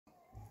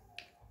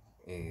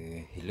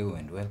Hello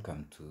and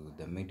welcome to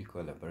the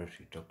Medical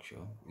Laboratory Talk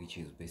Show, which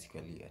is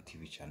basically a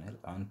TV channel.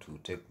 I want to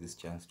take this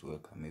chance to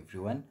welcome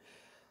everyone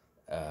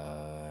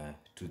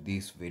to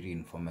this very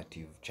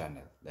informative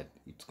channel that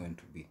it's going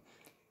to be.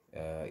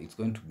 It's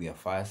going to be a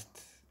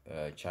fast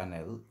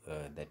channel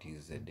that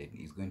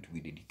is going to be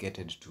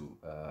dedicated to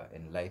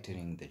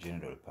enlightening the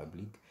general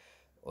public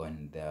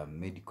on the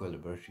medical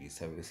laboratory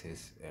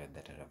services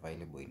that are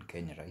available in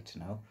Kenya right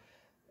now,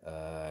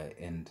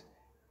 and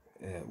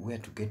where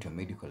to get your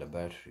medical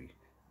laboratory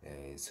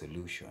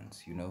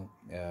solutions.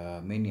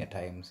 Many a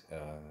times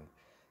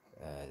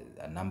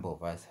a number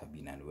of us have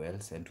been unwell,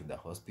 sent to the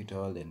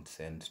hospital and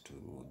sent to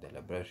the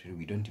laboratory.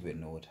 We don't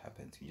even know what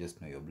happens. You just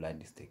know your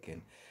blood is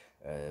taken.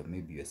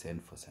 Maybe you're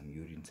sent for some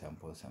urine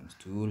sample, some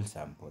stool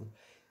sample.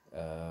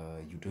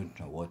 You don't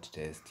know what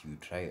test. You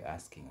try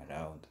asking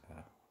around.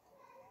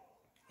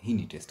 Hii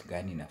ni test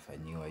gani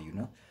inafanyiwa,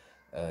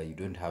 you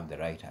don't have the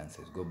right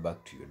answers. Go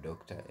back to your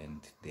doctor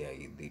and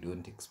they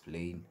don't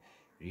explain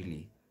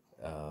really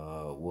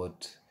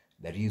what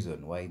the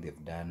reason why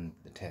they've done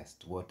the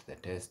test, what the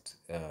test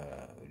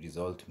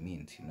result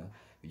means.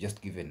 You're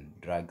just given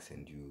drugs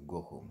and you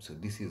go home. So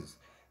this is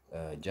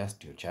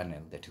just your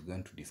channel that is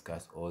going to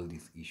discuss all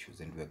these issues,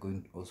 and we're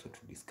going also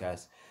to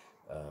discuss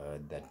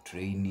the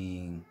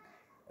training,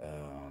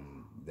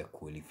 the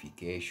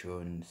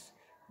qualifications,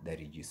 the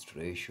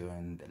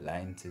registration, the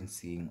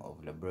licensing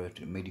of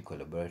medical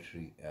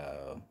laboratory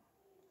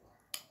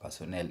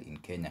personnel in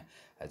Kenya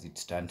as it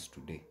stands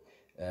today.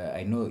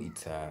 I know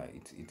it's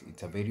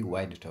a very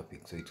wide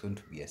topic, so it's going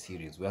to be a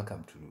series.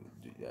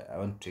 I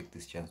want to take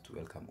this chance to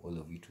welcome all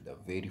of you to the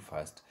very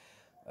first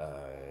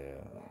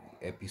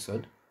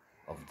episode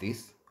of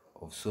this,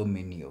 of so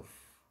many of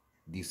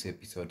these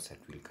episodes that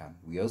will come.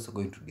 We're also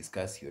going to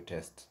discuss your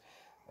tests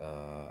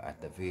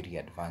at the very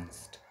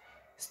advanced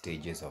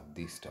stages of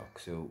this talk.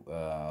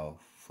 So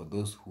for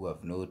those who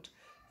have not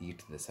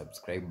hit the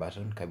subscribe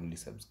button, kindly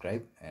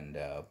subscribe and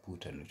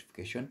put a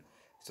notification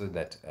so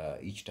that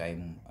each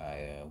time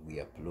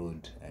we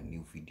upload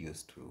new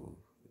videos to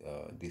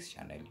this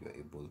channel, you're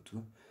able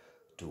to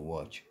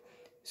watch.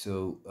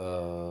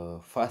 So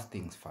first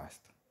things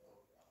first,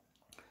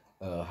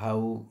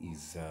 how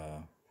is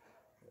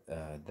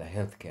the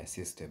healthcare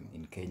system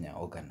in Kenya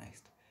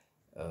organized?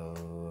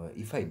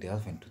 If I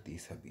delve into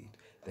this a bit,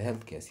 the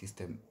healthcare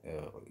system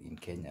in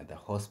Kenya, the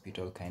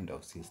hospital kind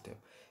of system,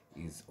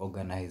 is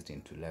organized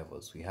into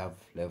levels. We have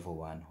level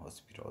 1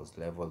 hospitals,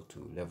 level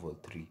 2, level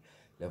 3,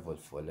 level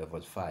 4,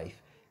 level 5,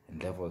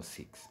 and level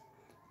 6.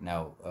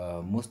 Now,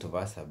 most of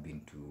us have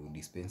been to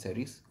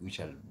dispensaries, which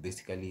are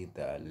basically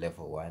the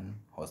level 1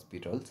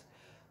 hospitals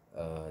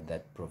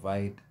that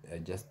provide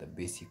just the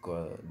basic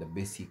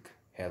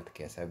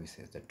healthcare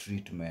services, the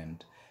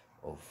treatment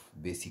of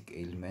basic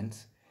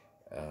ailments.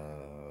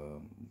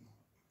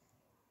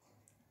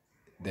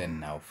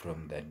 Then now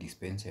from the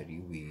dispensary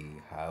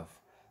we have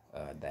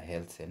the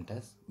health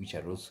centers, which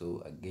are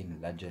also again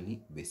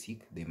largely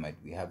basic. They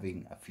might be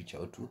having a feature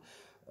or two.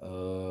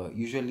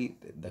 Usually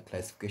the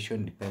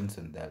classification depends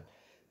on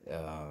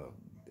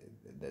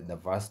the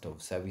vast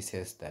of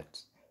services that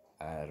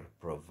are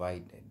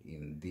provided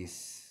in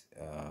this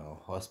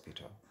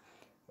hospital.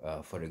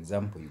 For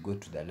example, you go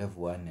to the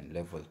level 1 and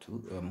level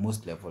 2.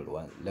 Most level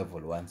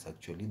ones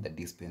actually, the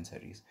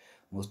dispensaries,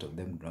 most of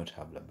them do not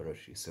have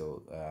laboratory.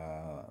 So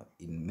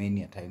in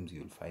many a times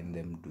you'll find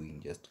them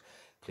doing just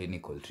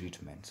clinical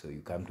treatment. So you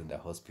come to the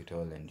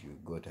hospital and you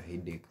got a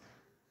headache,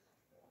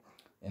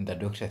 and the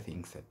doctor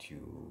thinks that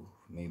you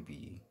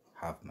maybe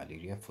have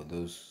malaria. For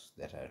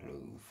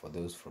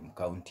those from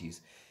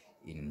counties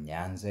in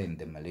Nyanza, in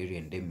the malaria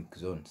endemic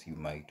zones, you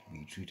might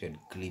be treated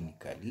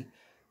clinically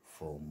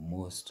for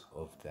most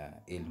of the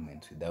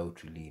ailments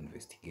without really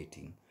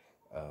investigating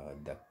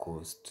the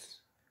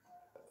cost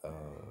uh,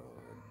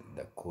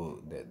 the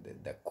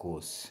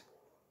cause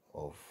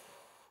of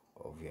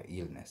your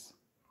illness.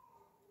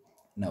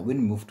 Now, when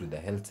we move to the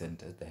health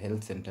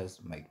centers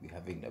might be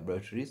having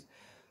laboratories,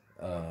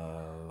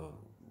 uh,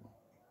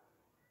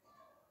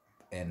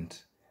 and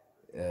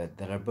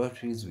the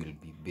laboratories will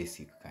be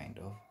basic, kind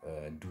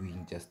of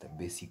doing just a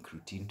basic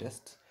routine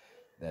tests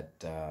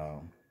that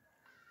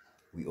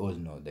we all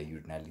know: the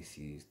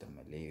urinalysis, the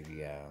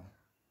malaria,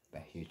 the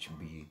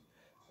HB,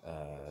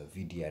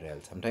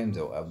 VDRL. Sometimes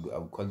I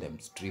would call them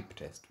strip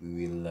tests.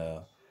 We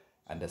will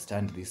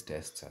understand these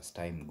tests as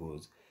time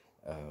goes,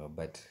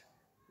 but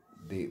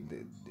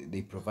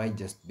they provide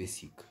just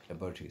basic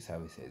laboratory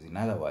services. In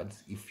other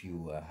words, if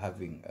you are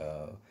having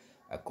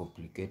a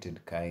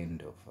complicated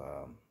kind of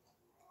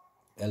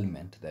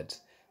ailment that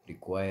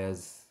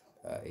requires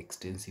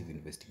extensive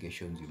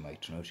investigations, you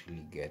might not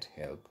really get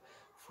help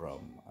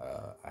from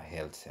a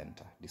health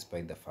center,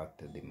 despite the fact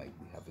that they might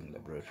be having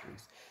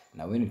laboratories.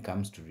 Now, when it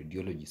comes to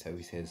radiology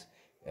services,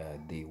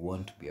 they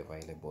won't be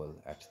available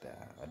at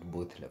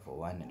both level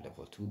 1 and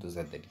level 2. Those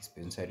are the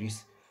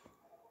dispensaries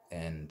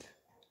and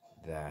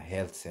the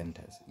health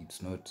centers.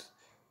 It's not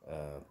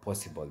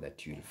possible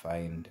that you'll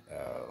find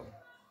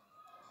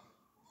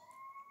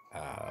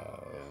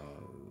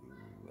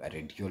a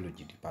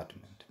radiology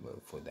department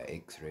for the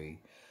X-ray,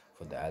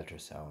 for the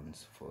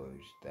ultrasounds, for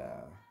the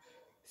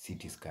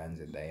CT scans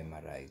and the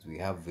MRIs. We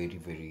have very,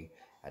 very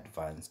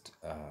advanced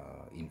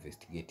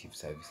investigative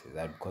services.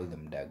 I'd call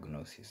them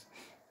diagnosis.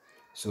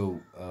 So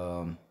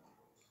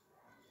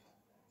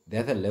the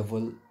other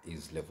level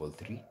is level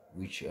 3,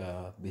 which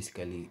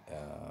basically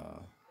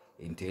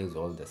entails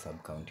all the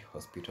sub-county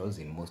hospitals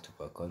in most of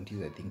our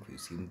counties. I think we've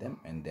seen them,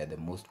 and they're the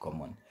most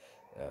common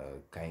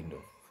kind of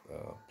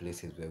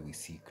places where we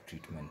seek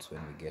treatments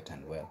when we get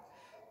unwell.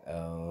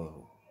 Uh,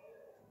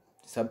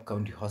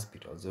 Sub-county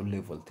hospitals or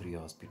level 3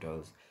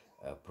 hospitals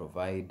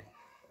provide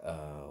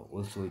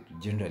also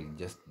generally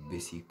just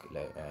basic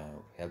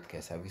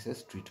healthcare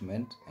services,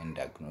 treatment and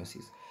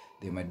diagnosis.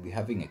 They might be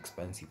having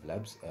expansive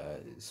labs,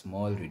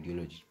 small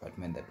radiology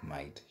department that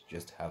might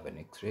just have an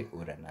x-ray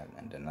or an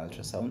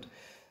ultrasound,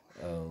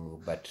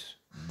 but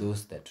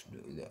those that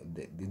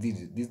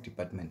these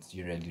departments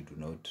generally do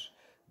not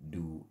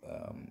do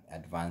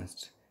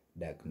advanced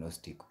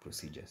diagnostic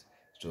procedures.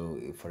 So,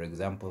 for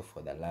example,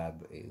 for the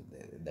lab,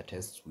 the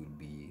tests will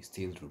be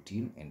still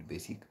routine and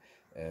basic,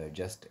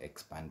 just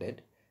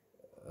expanded.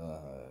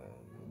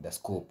 The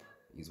scope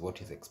is what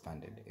is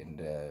expanded,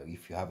 and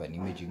if you have an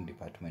imaging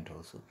department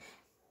also,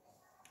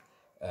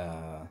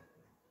 uh,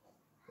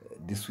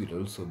 this will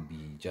also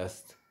be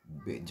just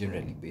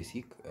generally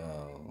basic,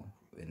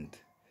 and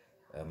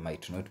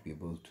might not be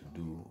able to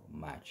do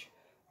much.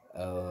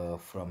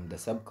 From the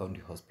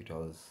sub-county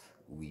hospitals,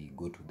 we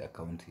go to the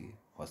county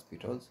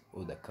hospitals,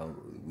 or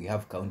we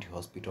have county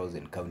hospitals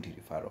and county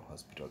referral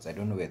hospitals. I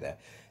don't know whether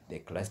they're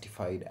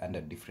classified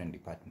under different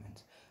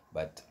departments,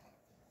 but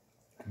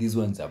these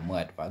ones are more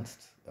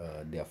advanced.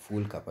 They are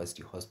full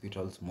capacity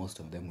hospitals, most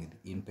of them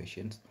with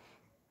inpatients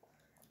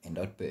and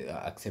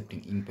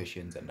accepting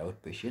inpatients and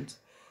outpatients.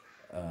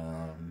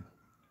 Um,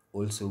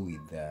 Also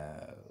with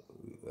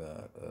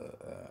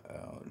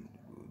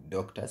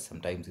doctors,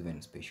 sometimes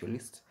even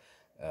specialists,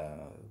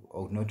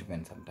 or not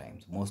even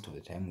sometimes, most of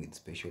the time with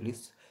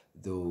specialists,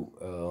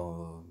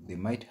 though they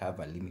might have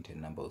a limited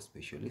number of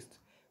specialists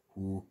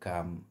who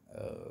come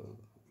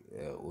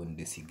on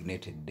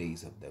designated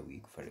days of the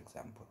week, for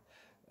example.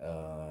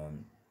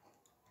 Um,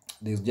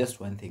 there's just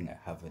one thing I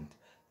haven't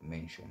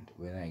mentioned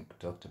when I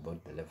talked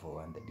about the level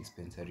 1, the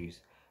dispensaries,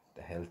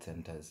 the health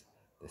centers,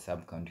 the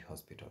sub-county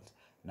hospitals.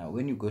 Now,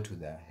 when you go to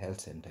the health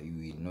center,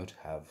 you will not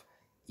have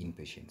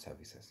inpatient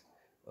services.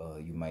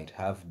 You might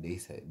have day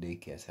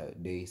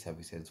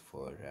services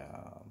for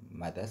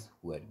mothers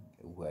who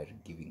are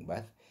giving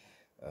birth,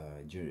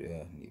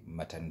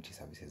 maternity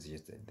services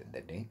just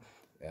the day.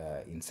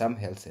 In some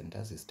health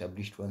centers,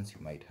 established ones,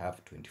 you might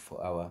have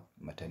 24-hour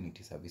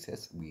maternity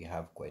services. We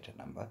have quite a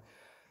number.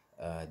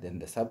 Then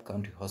the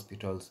sub-county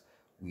hospitals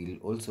will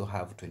also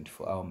have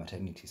 24-hour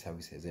maternity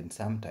services, and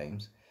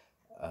sometimes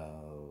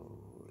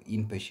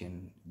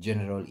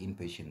general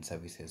inpatient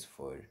services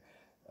for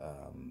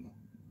um,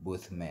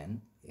 both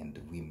men and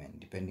women,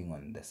 depending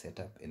on the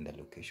setup and the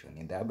location.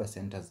 In the urban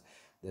centers,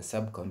 the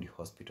sub-county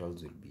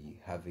hospitals will be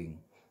having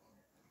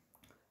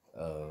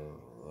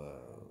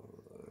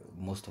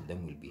most of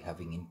them will be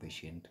having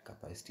inpatient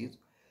capacities.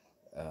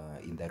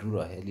 In the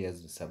rural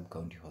areas, the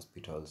sub-county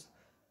hospitals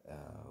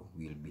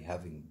will be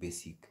having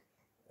basic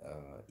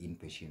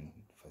inpatient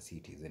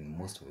facilities, and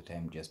most of the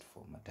time just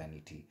for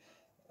maternity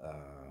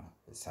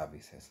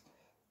services.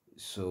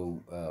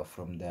 So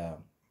from the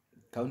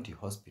county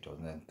hospitals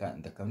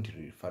and the county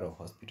referral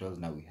hospitals,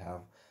 now we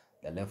have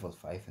the level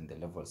 5 and the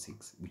level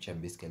 6, which are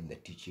basically the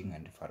teaching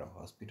and referral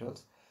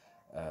hospitals,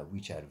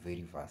 which are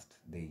very vast.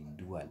 They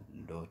do a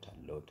lot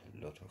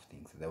of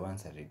things. The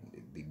ones that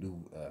they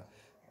do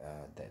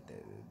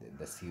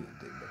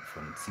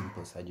from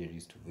simple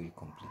surgeries to very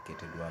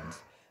complicated ones.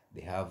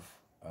 They have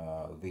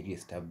very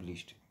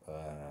established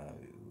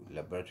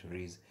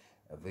laboratories,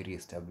 very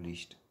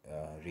established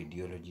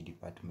radiology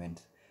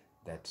departments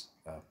that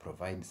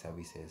provide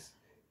services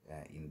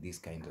in these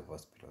kinds of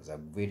hospitals. A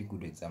very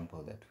good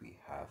example that we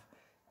have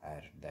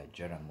are the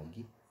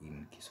Jaramogi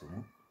in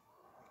Kisumu.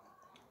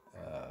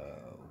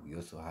 We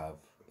also have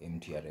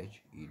MTRH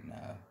in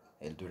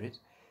Eldoret.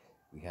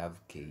 We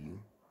have KU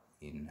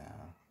in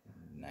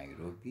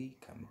Nairobi,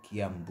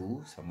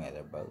 Kiambu, somewhere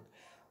about.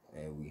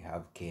 We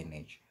have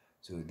KNH.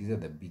 So these are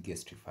the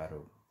biggest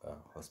referral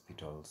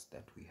hospitals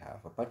that we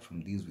have. Apart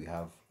from these, we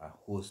have a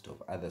host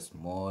of other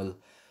small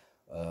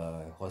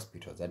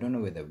hospitals. I don't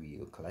know whether we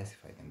will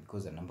classify them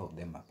because a number of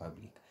them are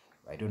public.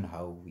 I don't know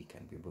how we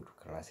can be able to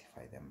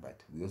classify them,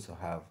 but we also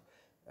have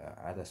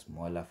other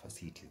smaller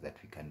facilities that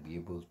we can be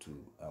able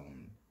to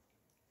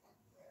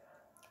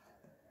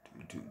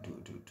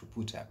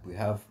put up. We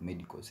have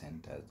medical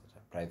centers that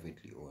are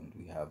privately owned.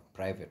 We have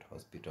private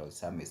hospitals,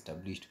 some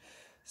established,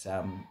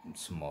 some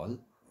small,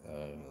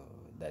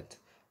 that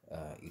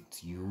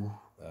it's you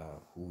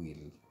who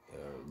will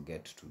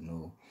get to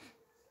know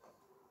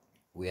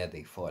where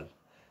they fall.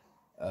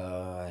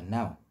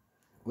 Now,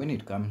 when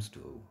it comes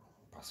to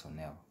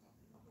personnel,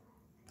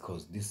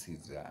 because this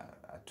is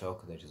a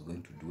talk that is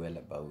going to dwell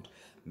about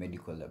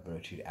medical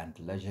laboratory and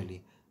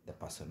largely the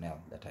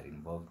personnel that are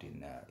involved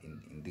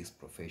in this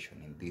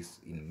profession,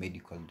 in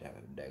medical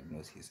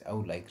diagnosis. I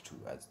would like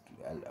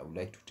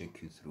to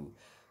take you through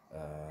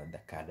the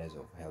cadres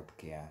of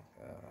healthcare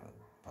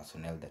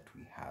personnel that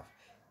we have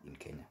in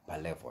Kenya per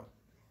level.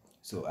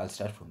 So I'll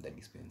start from the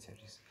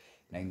dispensaries.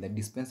 Now, in the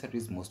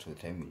dispensaries, most of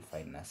the time you'll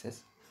find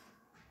nurses,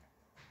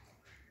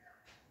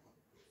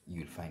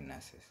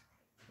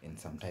 and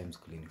sometimes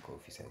clinical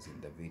officers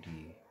in the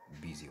very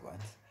busy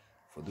ones.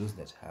 For those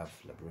that have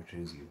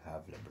laboratories, you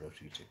have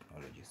laboratory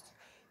technologists.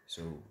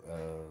 So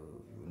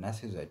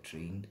nurses are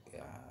trained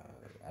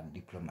at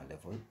diploma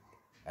level,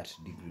 at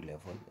degree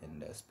level,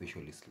 and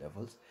specialist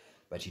levels.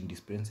 But in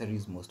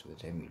dispensaries, most of the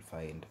time you'll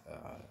find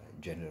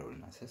general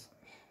nurses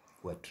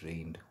who are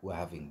trained, who are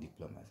having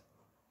diplomas,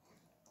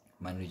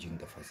 managing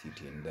the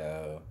facility, and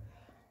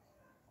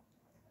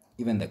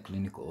even the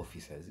clinical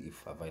officers,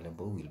 if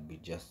available, will be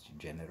just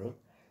general,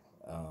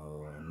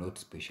 not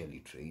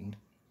specially trained.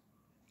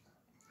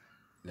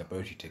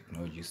 Laboratory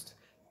technologists,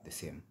 the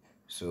same.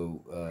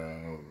 So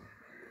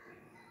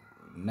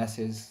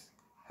nurses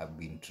have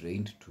been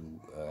trained to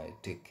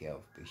take care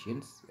of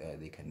patients.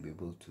 They can be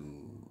able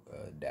to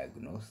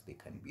diagnose. They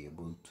can be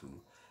able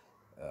to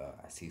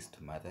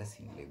assist mothers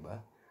in labor,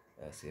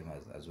 same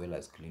as well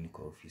as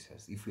clinical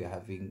officers. If we are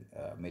having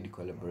a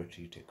medical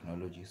laboratory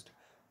technologist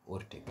or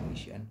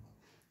technician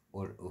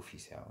or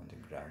officer on the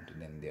ground,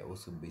 then they're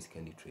also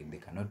basically trained. They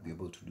cannot be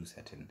able to do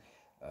certain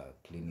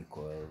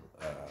clinical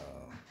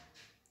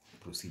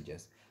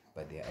procedures,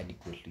 but they are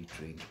adequately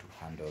trained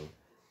to handle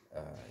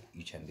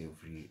each and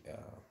every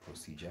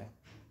procedure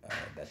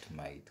that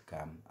might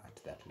come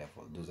at that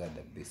level. Those are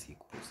the basic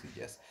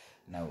procedures.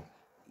 Now,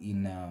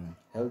 in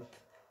health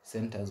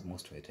centers,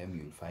 most of the time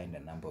you'll find a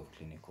number of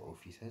clinical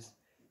officers,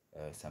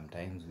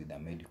 sometimes with a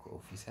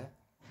medical officer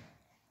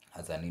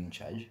as an in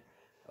charge,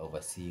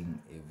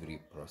 overseeing every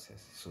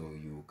process. So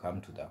you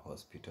come to the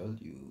hospital,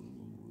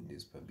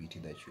 there's probability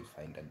that you'll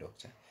find a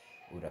doctor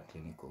or a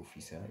clinical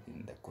officer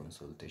in the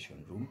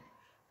consultation room.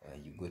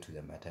 You go to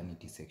the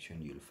maternity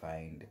section, you'll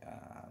find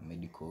a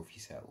medical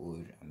officer or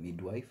a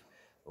midwife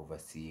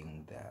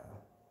overseeing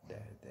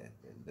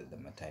the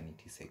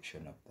maternity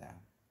section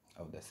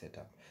of the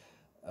setup.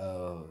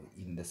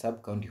 In the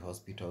sub-county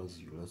hospitals,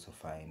 you'll also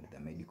find the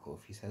medical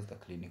officers, the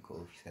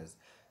clinical officers,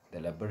 the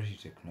laboratory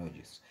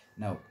technologists.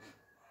 Now,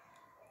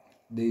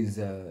 there is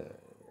a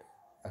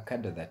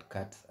cadre that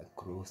cuts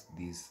across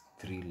these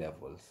three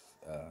levels,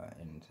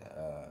 and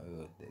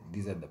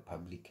these are the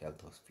public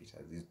health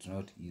hospitals. It's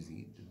not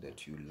easy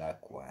that you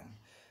lack one.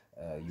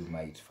 You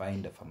might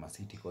find a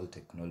pharmaceutical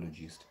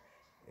technologist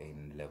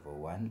in level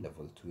 1,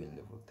 level 2, and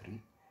level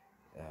 3,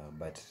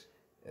 but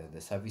the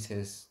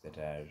services that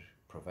are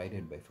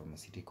provided by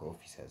pharmaceutical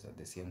officers are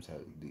the same.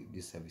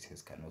 These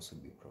services can also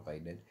be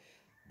provided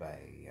by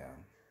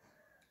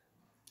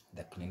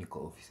the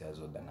clinical officers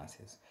or the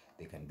nurses.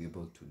 They can be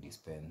able to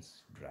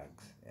dispense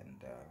drugs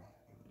and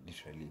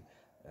literally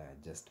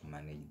just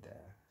manage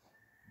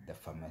the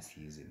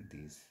pharmacies in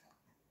these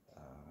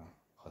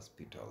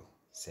hospital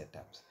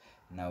setups.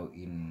 Now,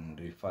 in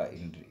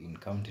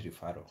county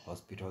referral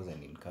hospitals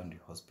and in county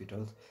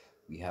hospitals,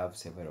 we have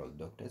several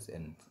doctors,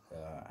 and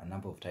a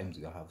number of times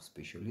we have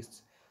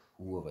specialists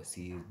who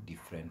oversee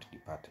different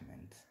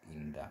departments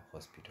in the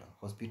hospital.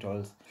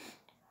 Hospitals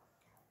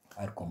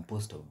are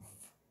composed of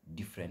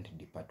different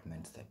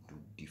departments that do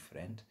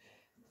different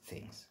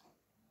things.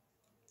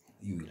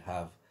 You will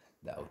have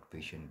the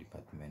outpatient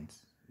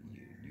departments,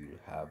 you will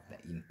have the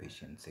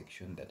inpatient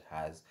section that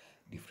has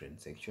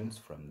different sections,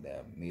 from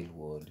the male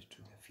ward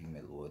to the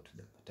female ward to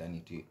the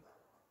paternity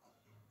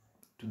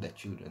to the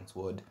children's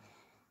ward.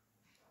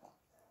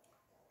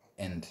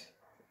 And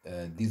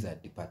these are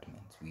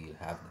departments. We'll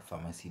have the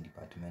pharmacy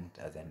department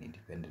as an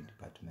independent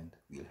department.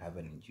 We'll have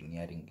an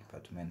engineering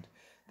department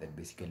that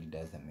basically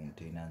does the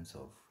maintenance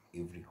of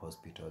every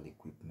hospital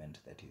equipment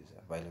that is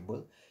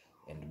available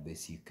and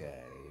basic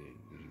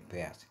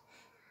repairs.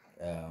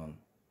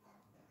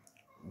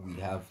 We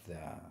have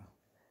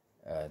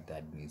the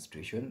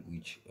administration,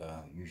 which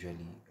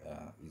usually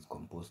is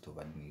composed of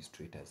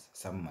administrators.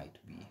 Some might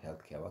be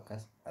healthcare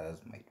workers, others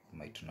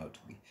might not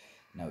be.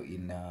 Now,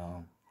 in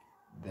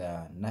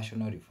the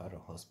National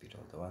Referral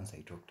Hospital, the ones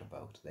I talked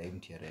about, the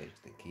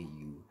MTRH, the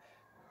KU,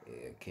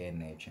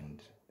 KNH,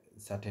 and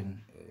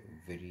certain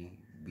very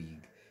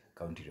big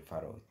county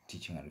referral,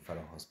 teaching and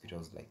referral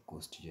hospitals like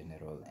Coast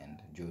General and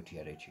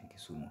JOTRH in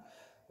Kisumu,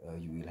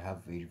 you will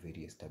have very,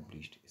 very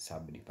established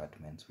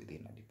sub-departments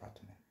within a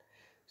department.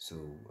 So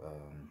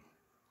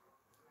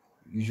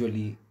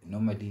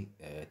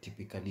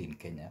typically in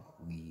Kenya,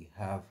 we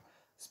have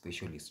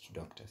specialist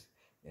doctors,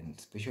 and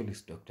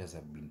specialist doctors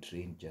have been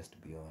trained just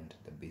beyond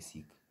the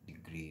basic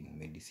degree in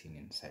medicine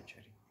and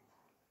surgery.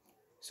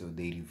 So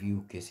they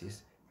review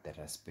cases that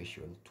are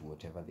special to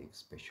whatever they've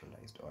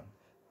specialized on.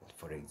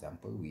 For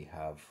example, we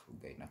have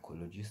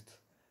gynecologists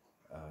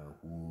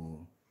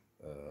who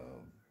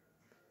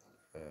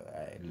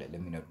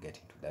let me not get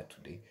into that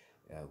today.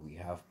 We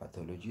have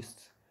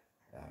pathologists,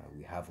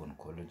 we have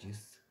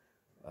oncologists,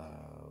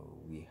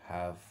 we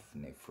have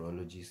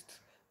nephrologists,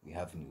 we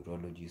have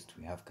neurologists,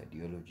 we have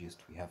cardiologists,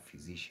 we have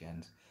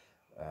physicians,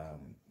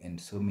 and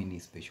so many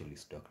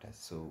specialist doctors.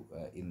 So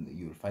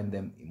you'll find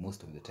them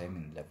most of the time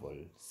in level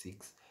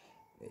 6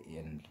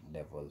 and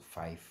level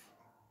 5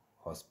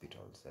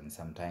 hospitals, and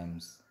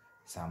sometimes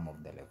some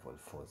of the level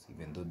 4s,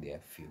 even though they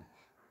are few.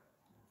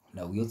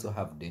 Now we also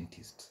have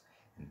dentists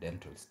and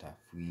dental staff,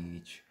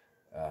 which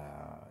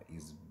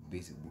is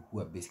basic, who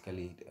are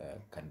basically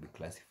can be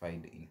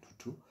classified into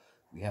two.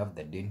 We have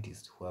the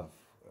dentists who have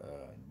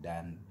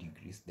done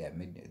degrees.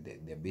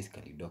 They're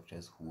basically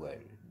doctors who are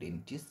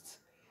dentists,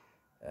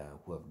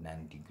 who have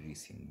done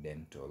degrees in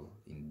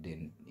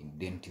in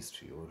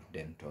dentistry or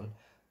dental,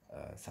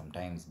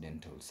 sometimes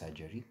dental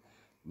surgery.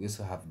 We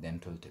also have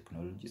dental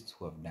technologists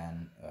who have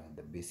done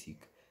the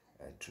basic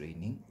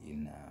training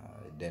in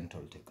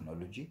dental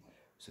technology.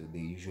 So they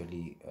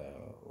usually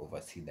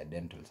oversee the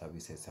dental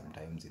services,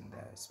 sometimes in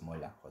the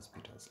smaller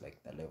hospitals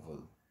like the level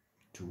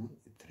 2,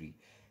 3,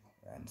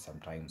 and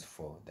sometimes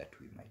 4 that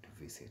we might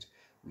visit.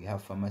 We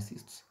have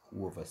pharmacists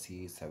who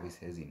oversee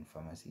services in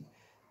pharmacy.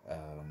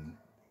 Um,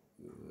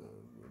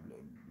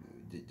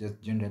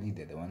 just generally,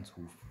 they're the ones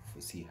who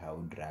foresee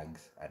how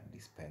drugs are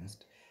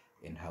dispensed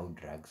and how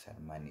drugs are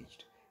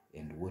managed,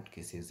 and what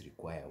cases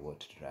require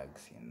what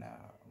drugs in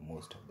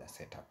most of the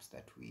setups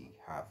that we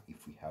have,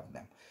 if we have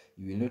them.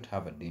 You will not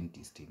have a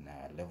dentist in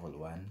level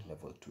 1,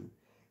 level 2,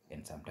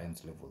 and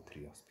sometimes level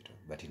 3 hospital,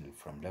 but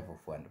from level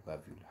 4 and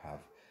above, you'll have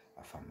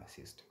a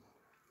pharmacist.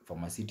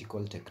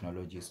 Pharmaceutical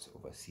technologists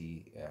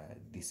oversee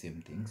the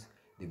same things.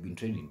 They've been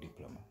trained in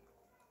diploma.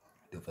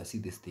 They oversee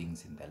these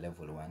things in the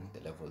level 1,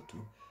 the level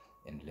 2,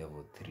 and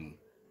level 3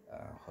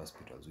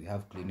 hospitals. We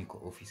have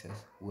clinical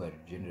officers who are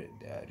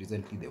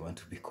recently they want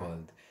to be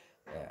called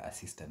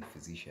assistant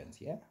physicians.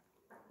 Yeah,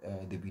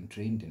 they've been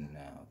trained in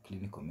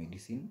clinical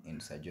medicine, in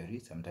surgery,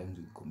 sometimes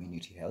with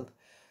community health,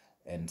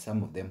 and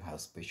some of them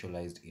have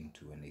specialized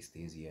into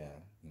anesthesia,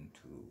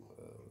 into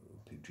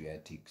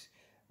pediatrics,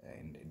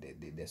 and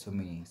there are so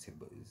many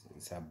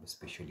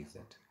sub-specialists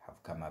that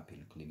have come up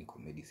in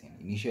clinical medicine.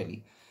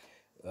 Initially,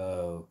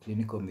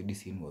 clinical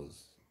medicine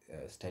was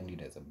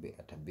studied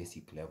at a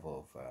basic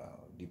level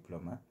of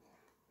diploma,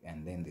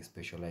 and then they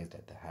specialized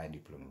at the higher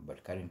diploma.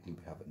 But currently,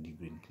 we have a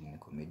degree in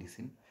clinical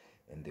medicine,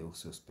 and they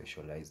also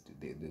specialized.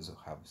 They also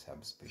have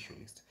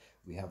subspecialists.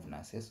 We have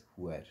nurses,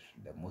 who are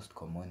the most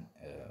common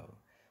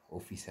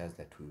officers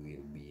that we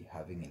will be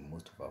having in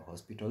most of our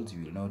hospitals.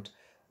 You will not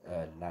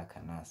lack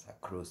a nurse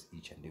across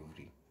each and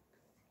every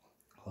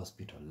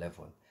hospital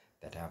level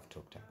that I've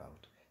talked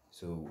about.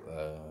 So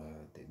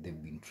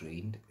they've been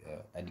trained,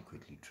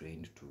 adequately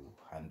trained to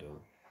handle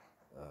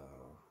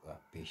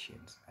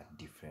patients at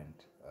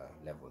different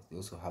levels. They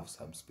also have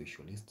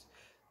subspecialists,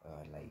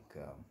 like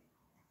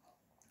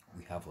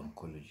we have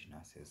oncology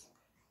nurses,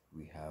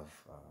 we have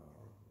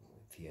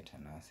theater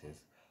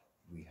nurses,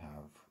 we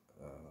have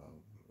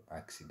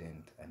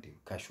accident and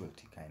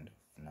casualty kind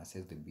of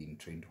nurses. They've been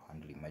trained to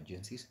handle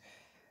emergencies.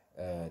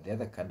 The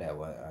other card I'd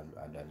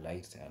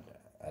highlight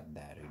are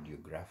the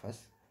radiographers,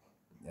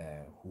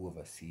 who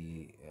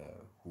oversee,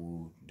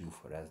 who do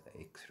for us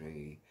the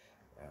X-ray,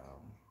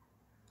 um,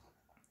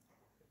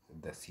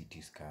 the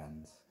CT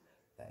scans,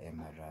 the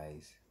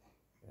MRIs,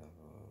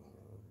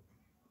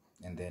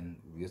 and then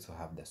we also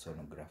have the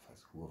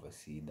sonographers who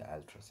oversee the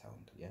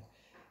ultrasound.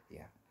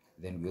 Yeah.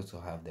 Then we also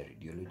have the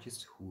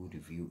radiologists who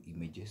review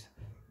images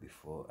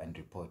before and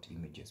report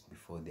images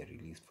before they're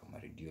released from a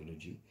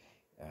radiology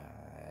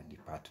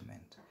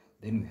department.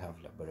 Then we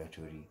have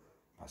laboratory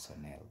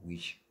personnel,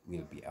 which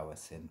will be our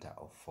center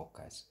of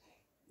focus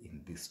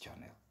in this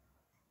channel.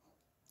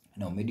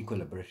 Now, medical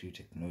laboratory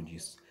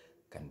technologists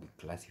can be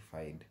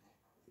classified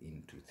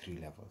into 3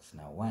 levels.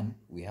 Now, one,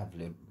 we have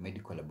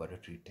medical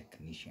laboratory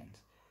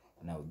technicians.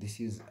 Now, this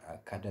is a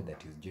cadre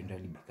that is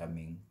generally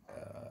becoming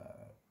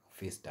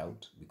phased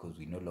out, because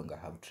we no longer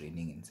have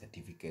training and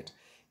certificate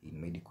in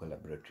medical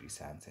laboratory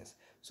sciences.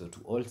 So,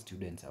 to all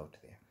students out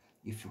there,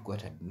 if you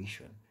got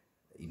admission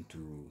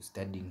into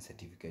studying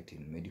certificate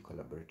in medical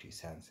laboratory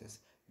sciences,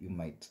 you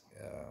might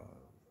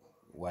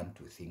want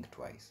to think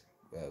twice.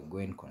 Go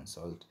and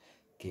consult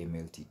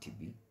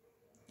KMLTTB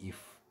if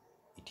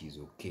it is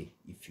okay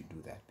if you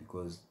do that,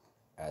 because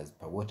as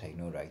per what I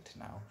know right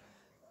now,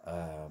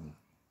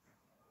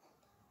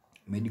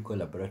 medical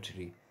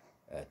laboratory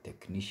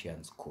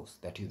technicians course,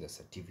 that is the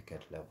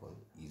certificate level,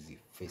 is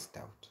phased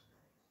out.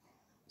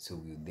 So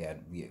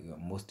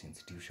most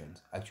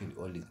institutions, actually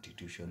all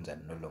institutions, are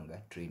no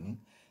longer training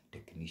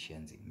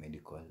technicians in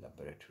medical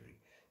laboratory.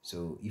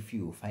 So if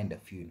you find a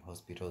few in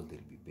hospitals, they'll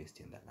be based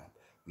in the lab.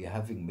 We are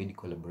having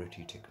medical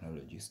laboratory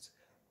technologists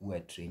who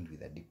are trained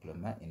with a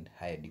diploma and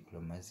higher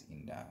diplomas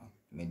in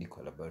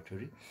medical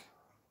laboratory.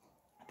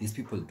 These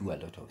people do a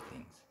lot of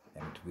things,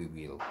 and we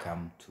will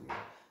come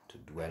to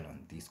dwell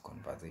on this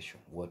conversation.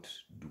 What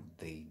do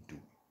they do?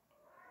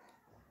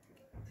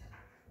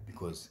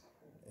 Because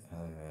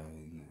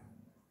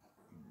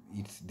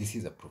this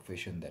is a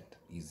profession that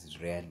is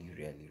rarely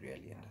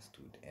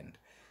understood. And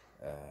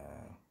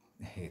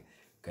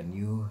can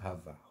you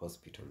have a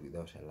hospital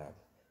without a lab?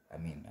 I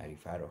mean, a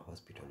referral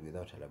hospital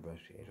without a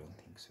laboratory? I don't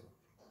think so.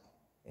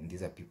 And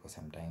these are people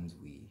sometimes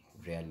we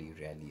rarely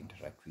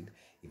interact with,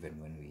 even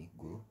when we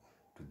go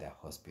to the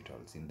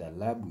hospitals. In the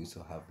lab, we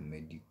also have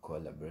medical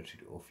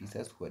laboratory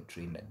officers who are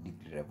trained at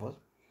degree level.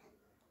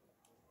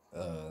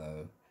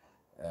 uh,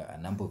 a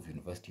number of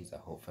universities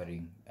are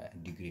offering a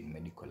degree in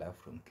medical lab,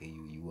 from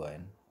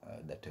KUUN,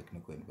 the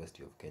Technical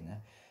University of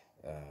Kenya,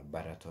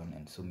 Baraton,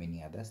 and so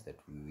many others that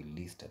we will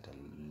list at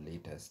a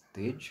later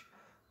stage,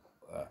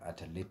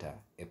 at a later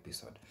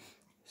episode.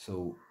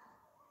 So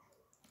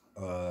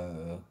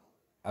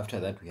after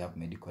that, we have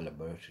medical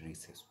laboratory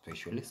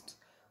specialists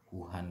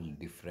who handle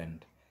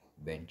different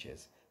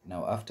benches.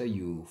 Now, after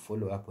you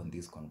follow up on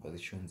these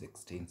conversations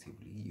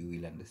extensively, you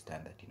will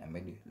understand that in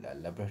a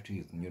laboratory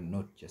is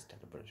not just a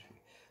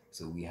laboratory.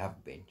 So we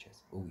have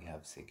benches, or we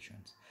have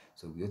sections.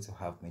 So we also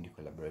have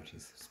medical laboratory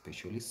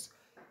specialists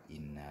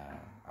in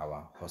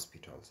our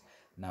hospitals.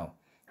 Now,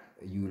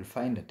 you will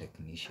find a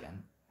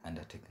technician and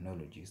a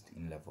technologist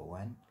in level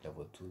 1,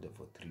 level 2,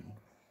 level 3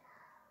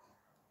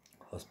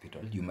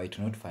 hospital. You might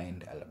not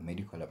find a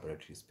medical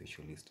laboratory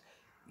specialist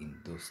in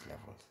those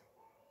levels.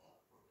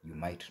 You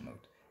might not.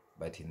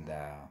 But in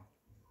the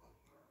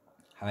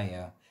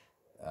higher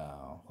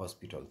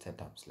hospital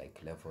setups like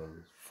level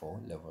 4,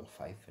 level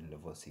 5, and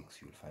level 6,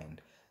 you'll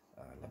find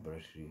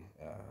laboratory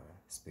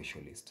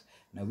specialists.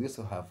 Now, we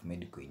also have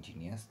medical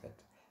engineers that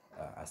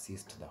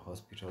assist the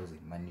hospitals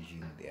in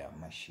managing their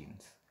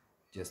machines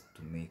just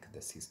to make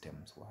the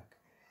systems work.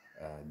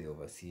 They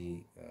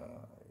oversee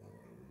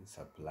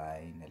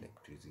supplying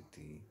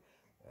electricity.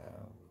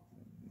 Uh,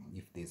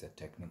 if there's a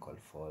technical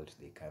fault,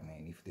 they come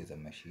in. If there's a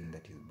machine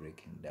that is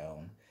breaking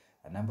down,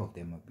 a number of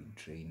them have been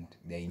trained.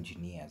 They're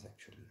engineers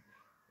actually,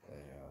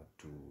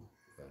 to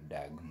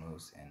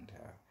diagnose and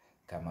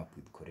come up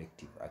with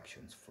corrective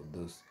actions for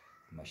those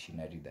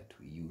machinery that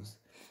we use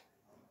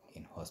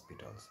in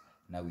hospitals.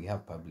 Now we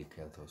have public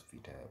health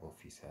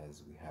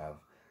officers, we have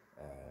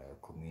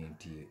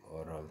community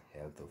oral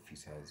health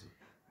officers,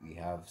 we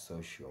have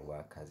social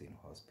workers in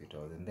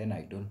hospitals, and then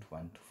I don't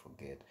want to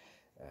forget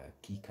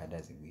key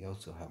cadres. We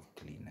also have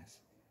cleaners,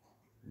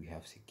 we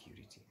have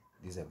security.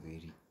 These are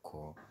very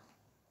core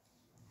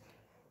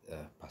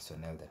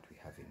personnel that we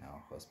have in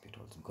our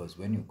hospitals, because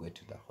when you go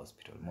to the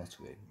hospital, most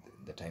of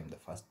the time the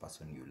first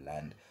person you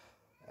land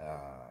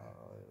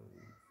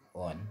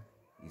on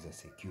is a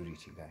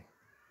security guy,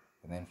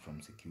 and then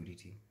from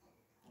security,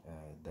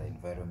 the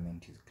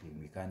environment is clean.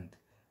 We can't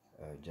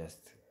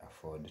just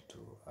afford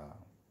to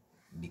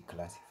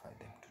declassify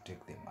them, to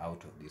take them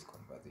out of this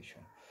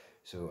conversation.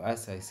 So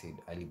as I said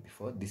earlier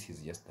before, this is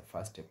just the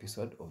first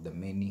episode of the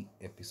many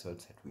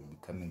episodes that will be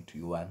coming to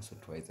you once or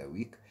twice a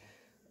week.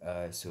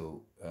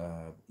 So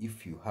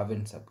if you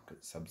haven't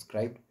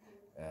subscribed,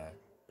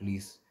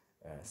 please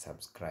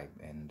subscribe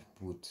and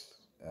put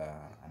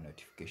a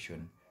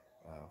notification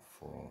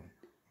for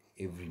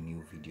every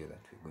new video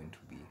that we're going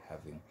to be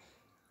having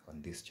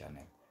on this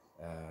channel.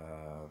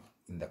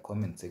 In the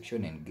comment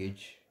section,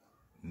 engage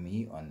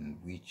me on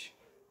which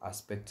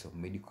aspects of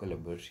medical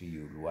laboratory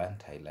you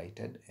want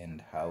highlighted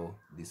and how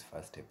this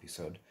first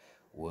episode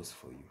was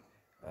for you.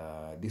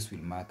 This will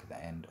mark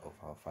the end of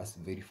our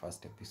very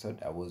first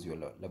episode. I was your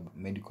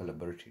medical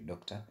laboratory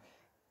doctor,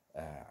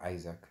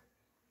 Isaac.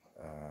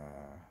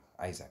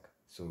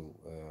 So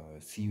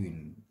see you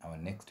in our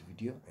next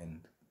video,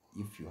 and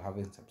if you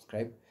haven't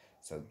subscribed,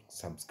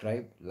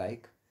 subscribe,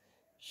 like,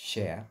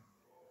 share,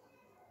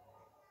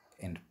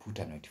 and put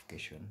a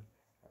notification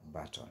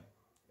button.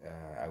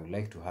 I would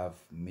like to have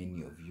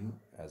many of you,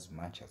 as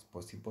much as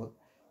possible,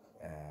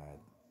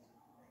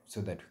 so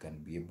that we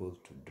can be able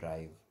to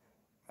drive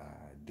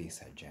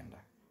this agenda.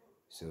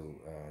 So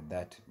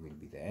that will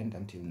be the end.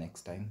 Until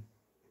next time,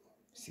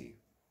 see you.